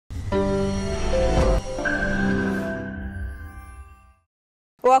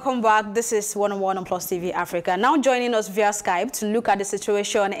Welcome back. This is One-on-One on Plus TV Africa. Now joining us via Skype to look at the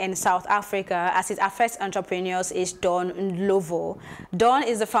situation in South Africa as it affects entrepreneurs is Dorn Ndlovu. Dorn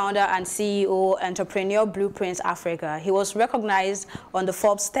is the founder and CEO Entrepreneur Blueprints Africa. He was recognized on the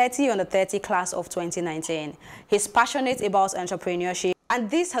Forbes 30 under 30 class of 2019. He's passionate about entrepreneurship, and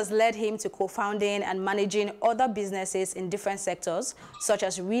this has led him to co-founding and managing other businesses in different sectors such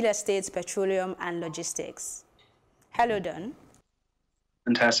as real estate, petroleum, and logistics. Hello, Dorn.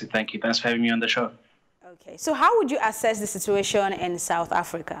 Fantastic, thank you. Thanks for having me on the show. Okay, so how would you assess the situation in South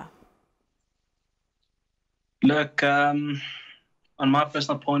Africa? Look, on my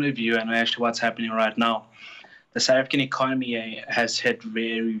personal point of view and actually what's happening right now, the South African economy has hit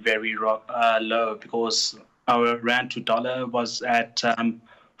very, very low because our rand to dollar was at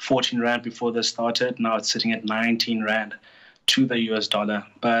 14 rand before this started. Now it's sitting at 19 rand to the US dollar.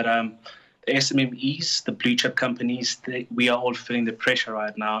 But the SMMEs, the blue chip companies, we are all feeling the pressure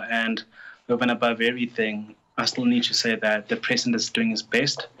right now. And over and above everything, I still need to say that the president is doing his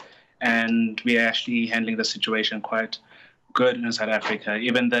best. And we are actually handling the situation quite good in South Africa.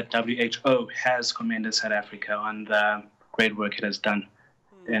 Even the WHO has commended South Africa on the great work it has done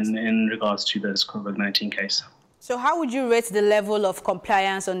in regards to this COVID-19 case. So how would you rate the level of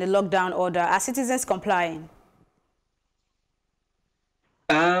compliance on the lockdown order? Are citizens complying?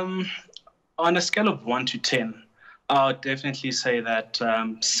 On a scale of 1 to 10, I would definitely say that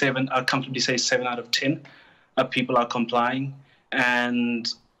 7. I'll comfortably say 7 out of 10 people are complying, and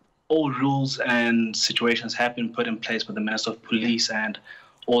all rules and situations have been put in place with the Minister of Police and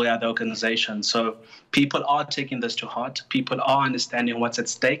all the other organizations. So people are taking this to heart. People are understanding what's at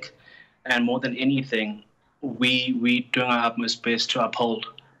stake, and more than anything, we doing our utmost best to uphold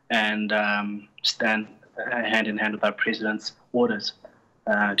and stand hand in hand with our president's orders.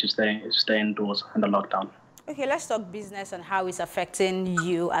 To stay indoors under lockdown. Okay, let's talk business and how it's affecting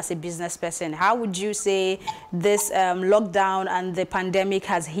you as a business person. How would you say this lockdown and the pandemic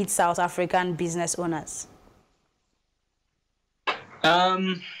has hit South African business owners?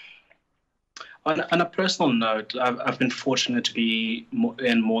 On a personal note, I've been fortunate to be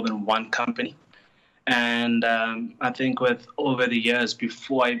in more than one company. And I think over the years,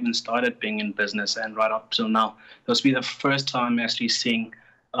 before I even started being in business and right up till now, this will be the first time I'm actually seeing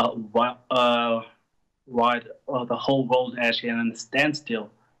the whole world actually in a standstill.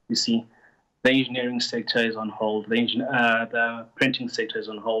 You see, the engineering sector is on hold, the printing sector is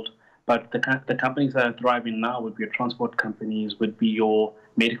on hold, but the companies that are thriving now would be your transport companies, would be your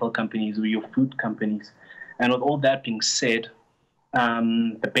medical companies, would be your food companies. And with all that being said,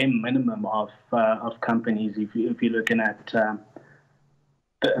 the bare minimum of companies, if you're looking at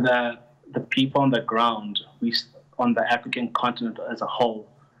the people on the ground, on the African continent as a whole,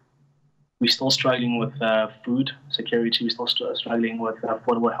 we're still struggling with food security. We're still struggling with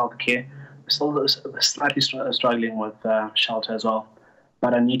affordable health care. We're still slightly struggling with shelter as well.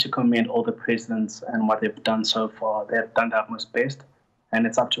 But I need to commend all the presidents and what they've done so far. They've done their utmost best, and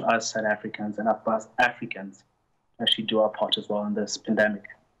it's up to us South Africans and up to us Africans actually do our part as well in this pandemic.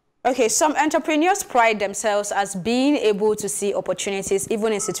 Okay, some entrepreneurs pride themselves as being able to see opportunities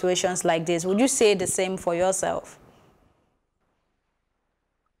even in situations like this. Would you say the same for yourself?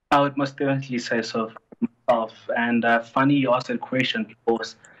 I would most definitely say so for myself. And funny you asked that question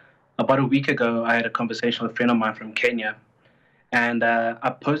because about a week ago, I had a conversation with a friend of mine from Kenya. And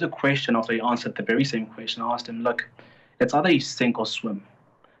I posed a question after he answered the very same question. I asked him, look, it's either you sink or swim.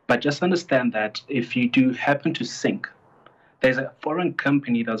 But just understand that if you do happen to sink, there's a foreign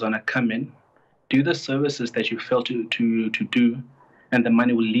company that's going to come in, do the services that you failed to do, and the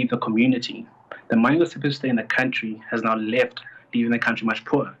money will leave the community. The money was supposed to stay in the country has now left, leaving the country much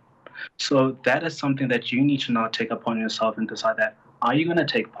poorer. So that is something that you need to now take upon yourself and decide that, are you going to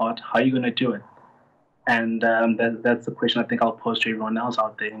take part? How are you going to do it? And that's the question I think I'll pose to everyone else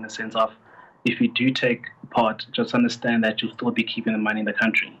out there, in the sense of, if you do take part, just understand that you'll still be keeping the money in the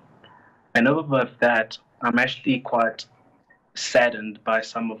country. And over that, I'm actually quite saddened by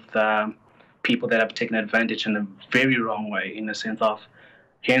some of the people that have taken advantage in a very wrong way, in the sense of,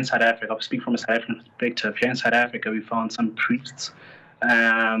 here in South Africa, I'll speak from a South African perspective, here in South Africa, we found some priests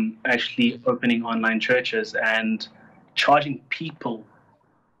actually opening online churches and charging people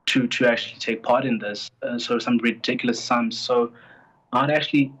to actually take part in this. So some ridiculous sums. So I'd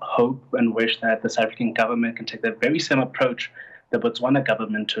actually hope and wish that the South African government can take the very same approach the Botswana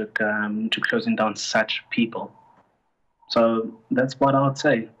government took to closing down such people. So that's what I would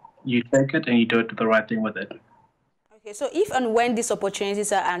say. You take it and you do it the right thing with it. Okay, so if and when these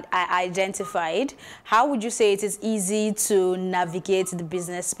opportunities are identified, how would you say it is easy to navigate the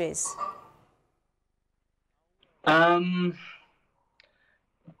business space?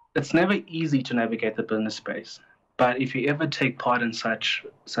 it's never easy to navigate the business space. But if you ever take part in such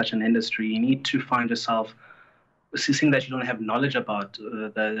an industry, you need to find yourself seeing that you don't have knowledge about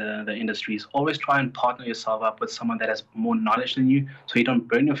the industries. Always try and partner yourself up with someone that has more knowledge than you, so you don't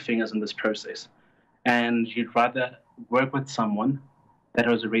burn your fingers in this process. And you'd rather work with someone that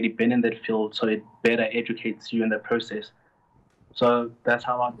has already been in that field, so it better educates you in the process. So that's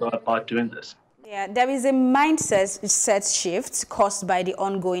how I go about doing this. Yeah, there is a mindset shift caused by the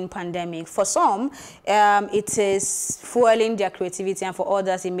ongoing pandemic. For some, it is fueling their creativity, and for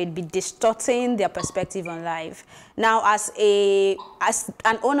others, it may be distorting their perspective on life. Now, as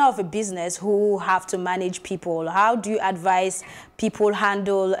an owner of a business who have to manage people, how do you advise people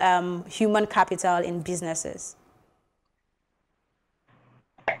handle human capital in businesses?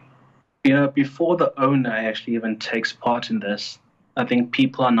 Before the owner actually even takes part in this, I think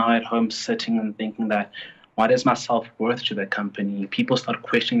people are now at home sitting and thinking that, what is my self-worth to the company? People start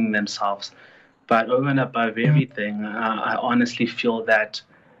questioning themselves. But over and above everything, I honestly feel that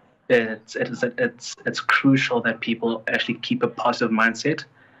it's crucial that people actually keep a positive mindset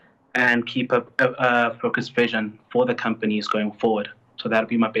and keep a focused vision for the companies going forward. So that would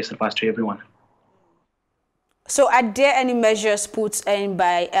be my best advice to everyone. So are there any measures put in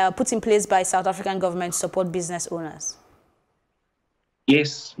place by South African government to support business owners?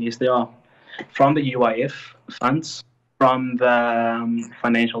 Yes, there are. From the UIF funds, from the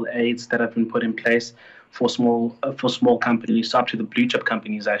financial aids that have been put in place for small companies, up to the blue chip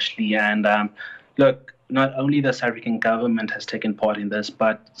companies actually. And look, not only the South African government has taken part in this,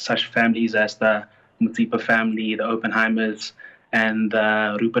 but such families as the Mutipa family, the Oppenheimers, and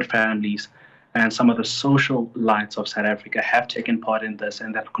the Rupert families, and some of the social lights of South Africa have taken part in this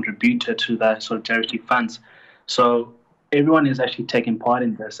and have contributed to the solidarity funds. So everyone is actually taking part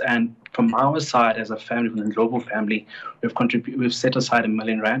in this. And from our side, as a family, from the Ndlovu family, we've set aside R1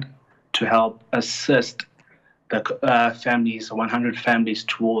 million to help assist the families, 100 families,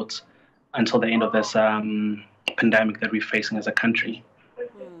 towards until the end of this pandemic that we're facing as a country.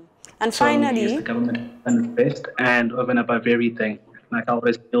 And finally, so, yes, the government has done its best, and over and above everything, like I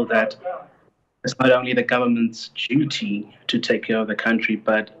always feel that it's not only the government's duty to take care of the country,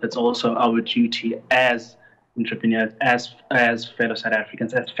 but it's also our duty as entrepreneurs, as fellow South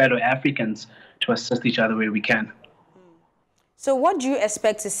Africans, as fellow Africans, to assist each other where we can. So what do you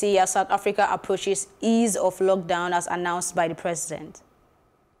expect to see as South Africa approaches ease of lockdown as announced by the president?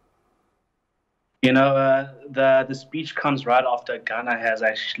 The speech comes right after Ghana has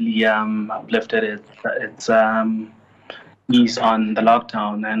actually uplifted its ease on the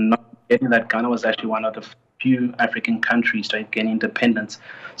lockdown, and not forgetting that Ghana was actually one of the few African countries to gain independence.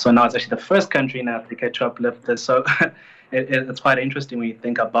 So now it's actually the first country in Africa to uplift this. So it's quite interesting when you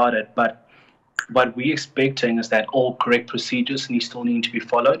think about it. But what we're expecting is that all correct procedures still need to be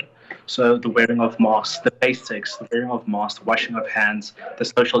followed. So the wearing of masks, the basics, the wearing of masks, washing of hands, the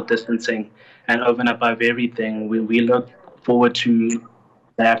social distancing, and over and above everything, we look forward to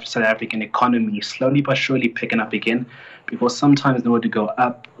the South African economy slowly but surely picking up again, because sometimes in order to go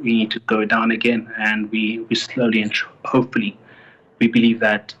up, we need to go down again, and we slowly and hopefully we believe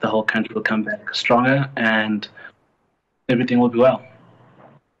that the whole country will come back stronger and everything will be well.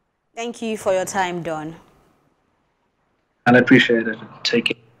 Thank you for your time, Dorn. And I appreciate it. Take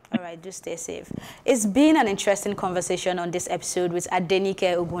care. All right, do stay safe. It's been an interesting conversation on this episode with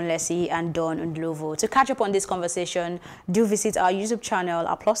Adenike Ogunlesi and Dorn Ndlovu. To catch up on this conversation, do visit our YouTube channel,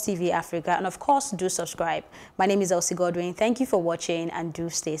 +TV Africa, and of course, do subscribe. My name is Elsie Godwin. Thank you for watching, and do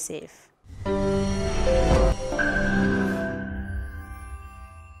stay safe.